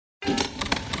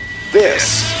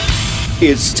This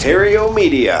is Stereo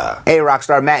Media. Hey,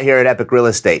 Rockstar Matt here at Epic Real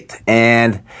Estate.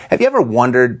 And have you ever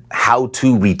wondered how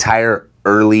to retire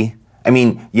early? I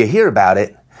mean, you hear about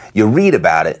it, you read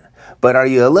about it, but are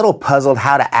you a little puzzled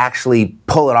how to actually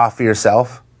pull it off for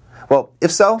yourself? Well,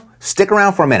 if so, stick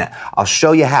around for a minute. I'll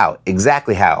show you how,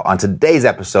 exactly how, on today's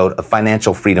episode of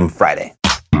Financial Freedom Friday.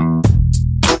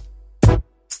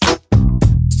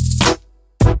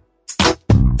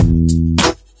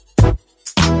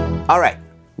 All right,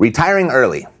 retiring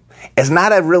early is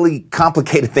not a really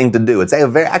complicated thing to do. It's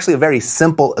actually a very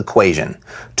simple equation.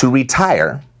 To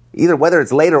retire, either whether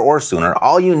it's later or sooner,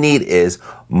 all you need is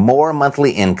more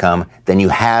monthly income than you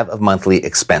have of monthly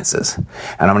expenses. And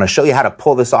I'm going to show you how to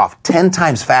pull this off 10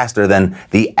 times faster than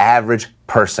the average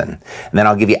person. And then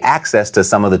I'll give you access to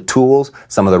some of the tools,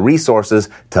 some of the resources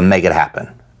to make it happen.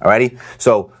 Alrighty?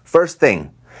 So first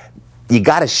thing, you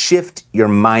got to shift your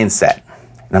mindset.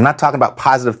 And I'm not talking about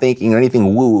positive thinking or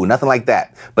anything woo, nothing like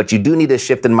that. But you do need a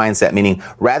shift in mindset, meaning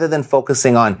rather than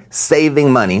focusing on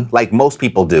saving money, like most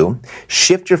people do,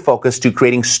 shift your focus to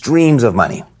creating streams of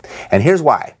money. And here's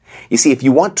why. You see, if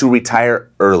you want to retire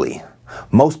early,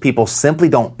 most people simply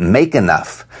don't make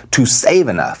enough to save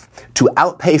enough to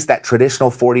outpace that traditional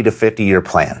 40 to 50 year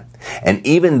plan. And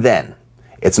even then,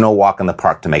 it's no walk in the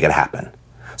park to make it happen.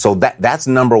 So that's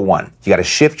number one. You got to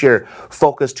shift your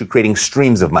focus to creating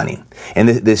streams of money. And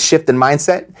this shift in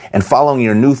mindset and following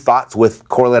your new thoughts with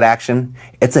correlate action,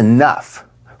 it's enough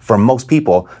for most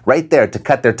people right there to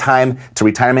cut their time to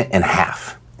retirement in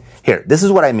half. Here, this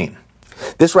is what I mean.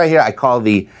 This right here I call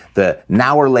the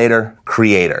now or later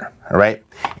creator, all right?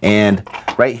 And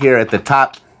right here at the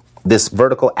top, this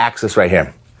vertical axis right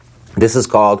here, this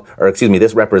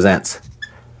represents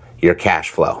your cash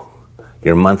flow.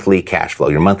 Your monthly cash flow,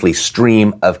 your monthly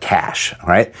stream of cash, all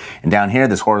right? And down here,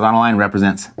 this horizontal line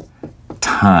represents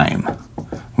time,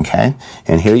 okay?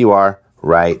 And here you are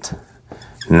right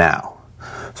now.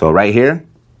 So right here,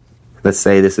 let's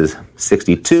say this is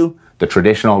 62, the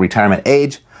traditional retirement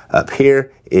age. Up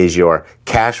here is your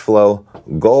cash flow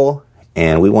goal,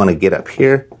 and we want to get up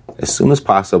here as soon as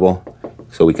possible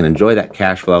so we can enjoy that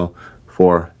cash flow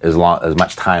for as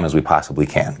much time as we possibly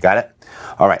can. Got it?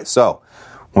 All right, so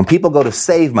when people go to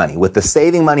save money with the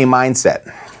saving money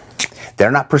mindset,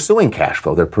 they're not pursuing cash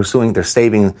flow. They're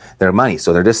saving their money.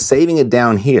 So they're just saving it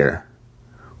down here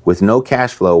with no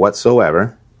cash flow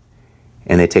whatsoever.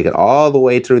 And they take it all the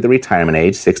way to the retirement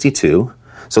age, 62.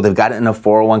 So they've got it in a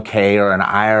 401k or an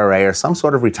IRA or some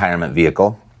sort of retirement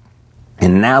vehicle.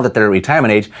 And now that they're at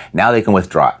retirement age, now they can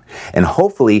withdraw it. And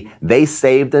hopefully they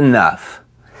saved enough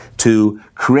to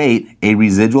create a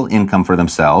residual income for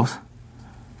themselves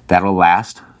that'll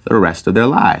last the rest of their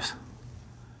lives.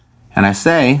 And I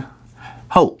say,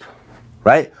 hope,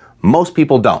 right? Most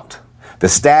people don't. The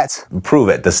stats prove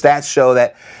it. The stats show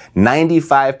that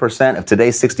 95% of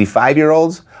today's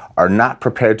 65-year-olds are not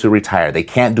prepared to retire. They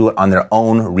can't do it on their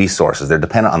own resources. They're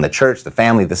dependent on the church, the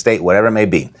family, the state, whatever it may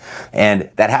be. And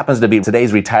that happens to be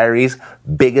today's retirees'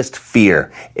 biggest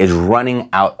fear is running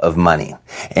out of money.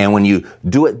 And when you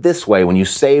do it this way, when you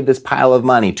save this pile of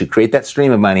money to create that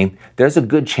stream of money, there's a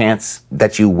good chance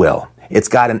that you will. It's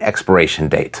got an expiration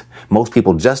date. Most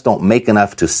people just don't make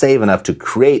enough to save enough to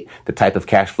create the type of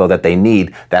cash flow that they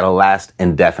need that'll last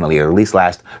indefinitely, or at least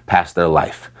last past their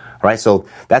life. All right, so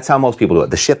that's how most people do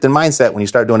it. The shift in mindset, when you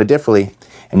start doing it differently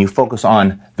and you focus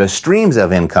on the streams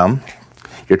of income,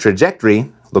 your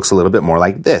trajectory looks a little bit more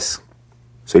like this.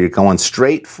 So you're going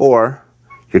straight for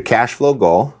your cash flow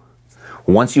goal.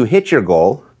 Once you hit your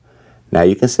goal, now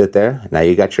you can sit there. Now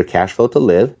you got your cash flow to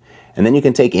live. And then you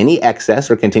can take any excess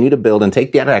or continue to build and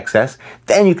take that excess.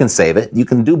 Then you can save it. You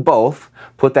can do both.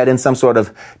 Put that in some sort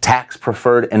of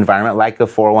tax-preferred environment like a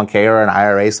 401k or an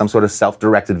IRA, some sort of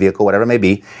self-directed vehicle, whatever it may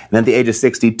be. And then at the age of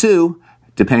 62,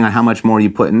 depending on how much more you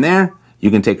put in there,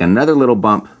 you can take another little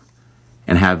bump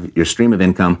and have your stream of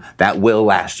income that will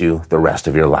last you the rest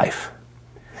of your life.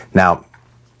 Now,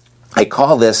 I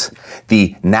call this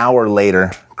the now or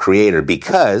later creator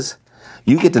because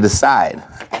you get to decide,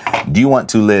 do you want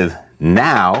to live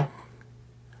now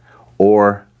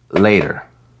or later?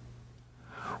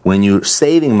 When you're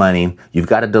saving money, you've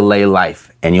got to delay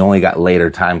life and you only got later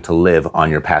time to live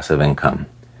on your passive income.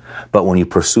 But when you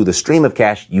pursue the stream of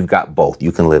cash, you've got both.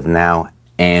 You can live now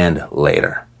and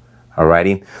later.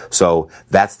 Alrighty? So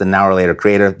that's the now or later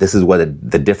creator. This is what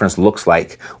the difference looks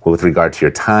like with regard to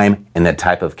your time and the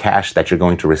type of cash that you're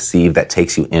going to receive that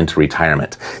takes you into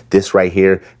retirement. This right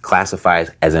here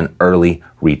classifies as an early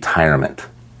retirement.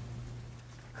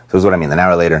 So this is what I mean, the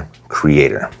now or later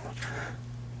creator.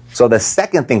 So So the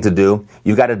second thing to do,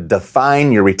 you've got to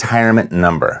define your retirement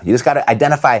number. You just got to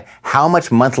identify how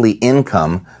much monthly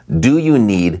income do you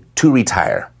need to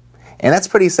retire. And that's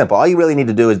pretty simple. All you really need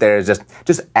to do is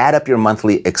just add up your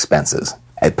monthly expenses.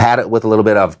 And pad it with a little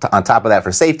bit of on top of that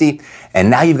for safety. And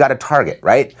now you've got a target,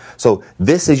 right? So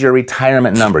this is your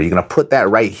retirement number. You're going to put that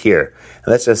right here. And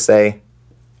let's just say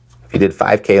if you did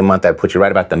 $5K a month, that'd put you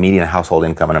right about the median household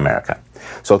income in America.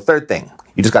 So third thing,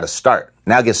 you just got to start.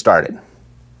 Now get started.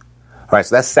 All right,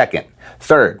 so that's second.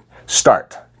 Third,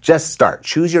 start. Just start.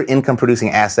 Choose your income producing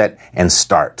asset and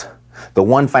start. The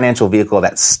one financial vehicle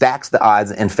that stacks the odds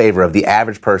in favor of the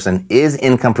average person is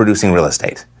income producing real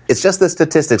estate. It's just the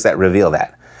statistics that reveal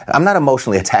that. I'm not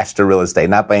emotionally attached to real estate,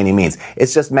 not by any means.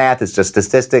 It's just math, it's just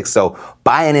statistics. So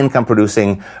buy an income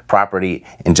producing property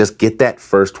and just get that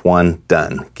first one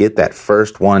done. Get that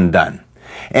first one done.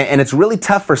 And it's really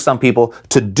tough for some people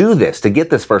to do this, to get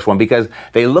this first one, because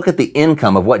they look at the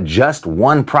income of what just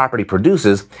one property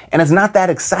produces, and it's not that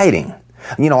exciting.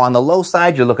 You know, on the low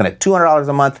side, you're looking at $200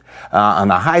 a month. On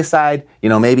the high side, you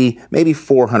know, maybe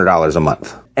 $400 a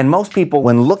month. And most people,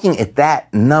 when looking at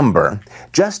that number,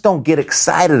 just don't get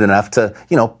excited enough to,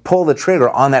 you know, pull the trigger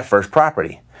on that first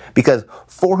property. Because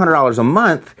 $400 a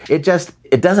month, it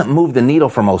doesn't move the needle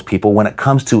for most people when it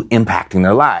comes to impacting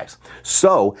their lives.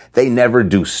 So they never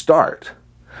do start.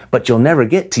 But you'll never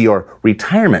get to your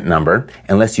retirement number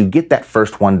unless you get that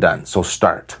first one done. So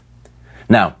start.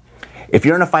 Now, if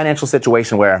you're in a financial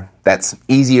situation where that's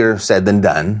easier said than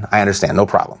done, I understand, no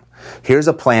problem. Here's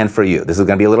a plan for you. This is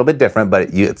going to be a little bit different,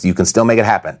 but you can still make it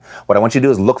happen. What I want you to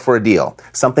do is look for a deal,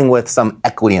 something with some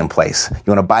equity in place. You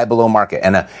want to buy below market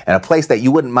and a place that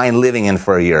you wouldn't mind living in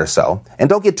for a year or so. And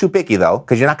don't get too picky though,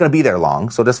 because you're not going to be there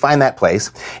long. So just find that place.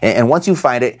 And once you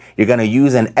find it, you're going to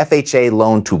use an FHA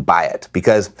loan to buy it,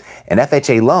 because an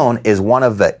FHA loan is one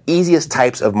of the easiest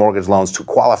types of mortgage loans to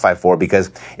qualify for,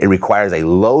 because it requires a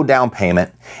low down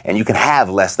payment and you can have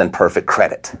less than perfect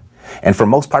credit. And for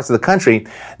most parts of the country,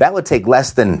 that would take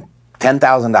less than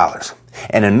 $10,000.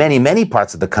 And in many, many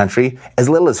parts of the country, as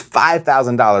little as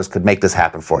 $5,000 could make this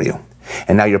happen for you.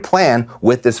 And now your plan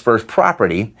with this first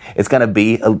property, it's going to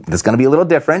be a little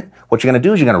different. What you're going to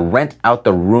do is you're going to rent out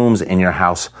the rooms in your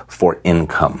house for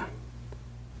income.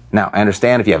 Now, I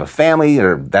understand if you have a family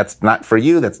or that's not for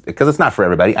you, that's because it's not for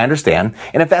everybody. I understand.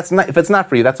 And if it's not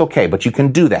for you, that's okay, but you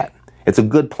can do that. It's a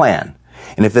good plan.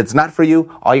 And if it's not for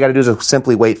you, all you got to do is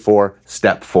simply wait for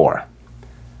step 4.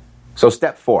 So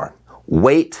step 4,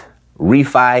 wait,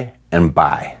 refi, and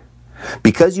buy.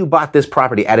 Because you bought this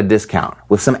property at a discount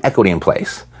with some equity in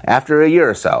place, after a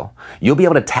year or so, you'll be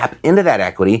able to tap into that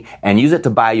equity and use it to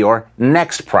buy your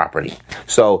next property.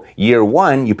 So year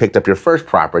 1, you picked up your first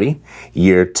property.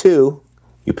 Year 2,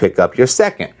 you pick up your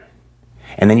second.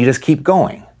 And then you just keep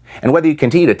going. And whether you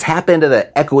continue to tap into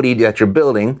the equity that you're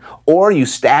building, or you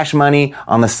stash money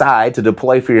on the side to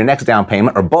deploy for your next down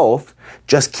payment, or both,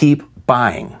 just keep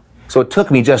buying. So it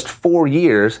took me just 4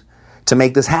 years to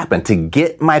make this happen, to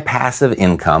get my passive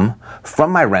income from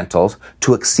my rentals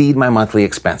to exceed my monthly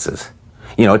expenses.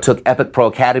 You know, it took Epic Pro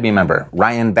Academy member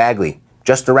Ryan Bagley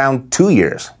just around 2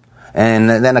 years. And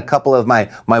then a couple of my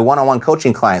one-on-one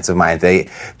coaching clients of mine,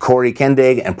 Corey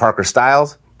Kendig and Parker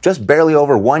Stiles, just barely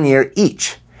over 1 year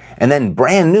each. And then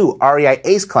brand new REI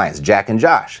Ace clients, Jack and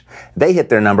Josh, they hit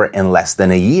their number in less than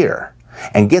a year.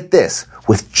 And get this,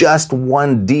 with just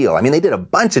one deal. I mean, they did a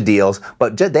bunch of deals,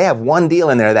 but they have one deal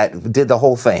in there that did the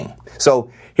whole thing.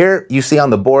 So here you see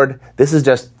on the board, this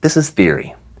is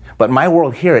theory. But in my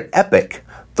world here at Epic,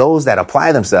 those that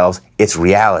apply themselves, it's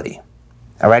reality.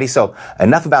 Alrighty, so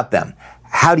enough about them.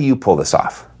 How do you pull this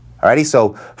off? Alrighty,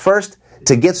 so first,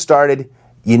 to get started,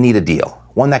 you need a deal.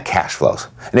 One that cash flows.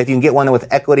 And if you can get one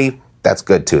with equity, that's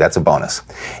good too. That's a bonus.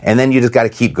 And then you just got to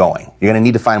keep going. You're going to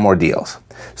need to find more deals.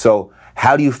 So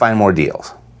how do you find more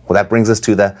deals? Well, that brings us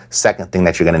to the second thing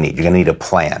that you're going to need. You're going to need a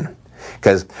plan.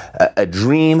 Because a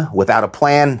dream without a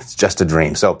plan, it's just a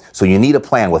dream. So you need a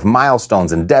plan with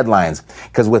milestones and deadlines.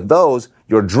 Because with those,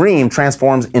 your dream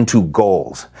transforms into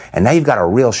goals. And now you've got a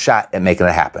real shot at making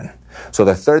it happen. So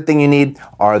the third thing you need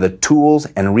are the tools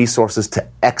and resources to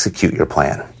execute your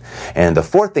plan. And the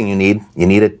fourth thing you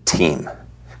need a team.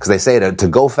 Because they say to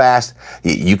go fast,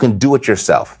 you can do it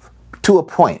yourself to a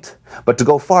point. But to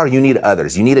go far, you need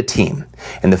others. You need a team.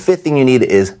 And the fifth thing you need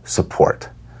is support.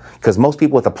 Because most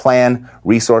people with a plan,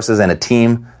 resources, and a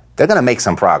team, they're going to make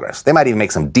some progress. They might even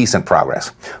make some decent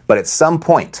progress. But at some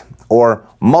point, or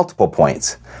multiple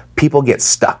points, people get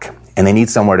stuck and they need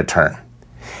somewhere to turn.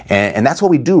 And that's what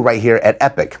we do right here at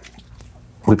Epic.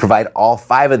 We provide all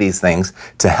 5 of these things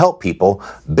to help people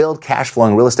build cash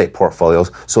flowing real estate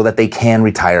portfolios so that they can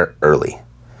retire early.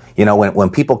 You know, when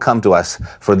people come to us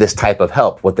for this type of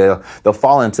help, what they'll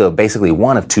fall into basically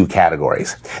one of two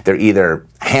categories. They're either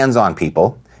hands-on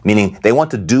people, meaning they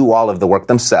want to do all of the work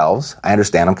themselves. I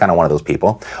understand, I'm kind of one of those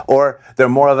people. Or they're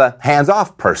more of a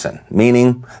hands-off person,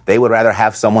 meaning they would rather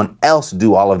have someone else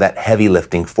do all of that heavy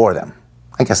lifting for them.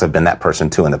 I guess I've been that person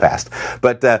too in the past.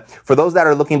 But for those that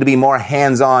are looking to be more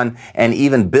hands-on and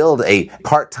even build a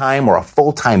part-time or a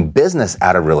full-time business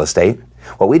out of real estate,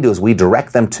 what we do is we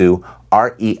direct them to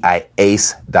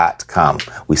reiace.com.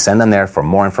 We send them there for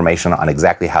more information on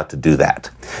exactly how to do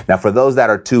that. Now, for those that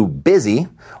are too busy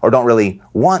or don't really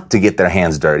want to get their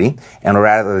hands dirty and would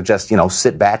rather just,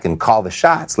 sit back and call the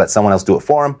shots, let someone else do it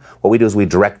for them, what we do is we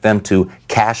direct them to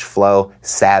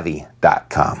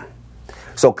cashflowsavvy.com.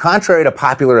 So contrary to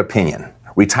popular opinion,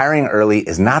 retiring early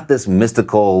is not this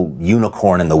mystical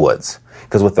unicorn in the woods.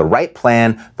 Because with the right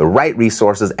plan, the right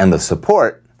resources, and the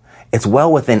support, it's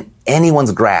well within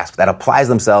anyone's grasp that applies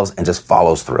themselves and just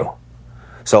follows through.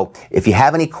 So if you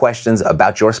have any questions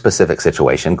about your specific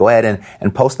situation, go ahead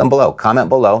and post them below. Comment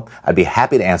below. I'd be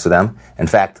happy to answer them. In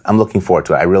fact, I'm looking forward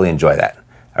to it. I really enjoy that.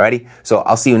 Alrighty? So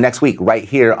I'll see you next week right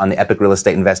here on the Epic Real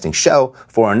Estate Investing Show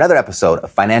for another episode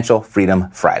of Financial Freedom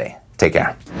Friday. Take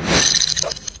care.